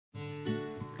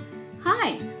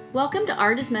Welcome to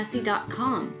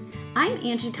artismessy.com. I'm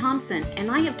Angie Thompson,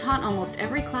 and I have taught almost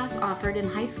every class offered in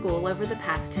high school over the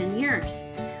past 10 years.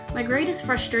 My greatest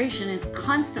frustration is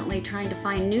constantly trying to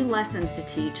find new lessons to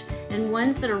teach and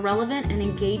ones that are relevant and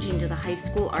engaging to the high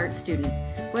school art student,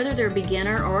 whether they're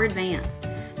beginner or advanced.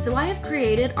 So I have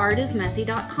created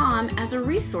artismessy.com as a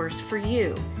resource for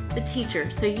you, the teacher,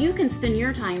 so you can spend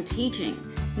your time teaching,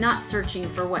 not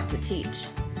searching for what to teach.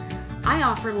 I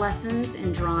offer lessons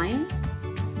in drawing,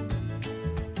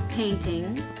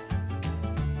 painting,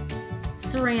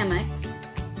 ceramics,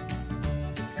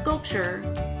 sculpture,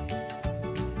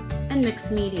 and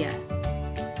mixed media.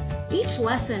 Each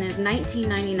lesson is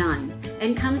 $19.99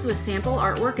 and comes with sample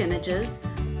artwork images,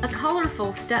 a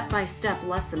colorful step-by-step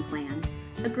lesson plan,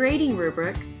 a grading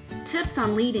rubric, tips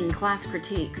on leading class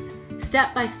critiques,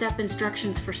 step-by-step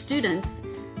instructions for students,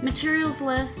 materials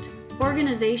list,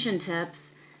 organization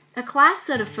tips, a class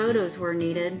set of photos where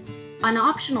needed, an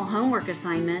optional homework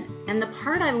assignment, and the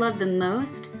part I love the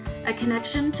most, a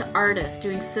connection to artists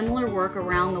doing similar work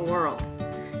around the world.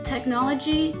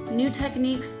 Technology, new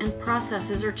techniques, and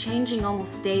processes are changing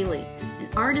almost daily, and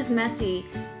Art is Messy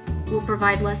will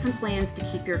provide lesson plans to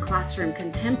keep your classroom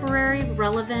contemporary,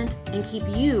 relevant, and keep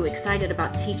you excited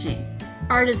about teaching.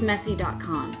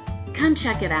 artismessy.com. Come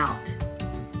check it out.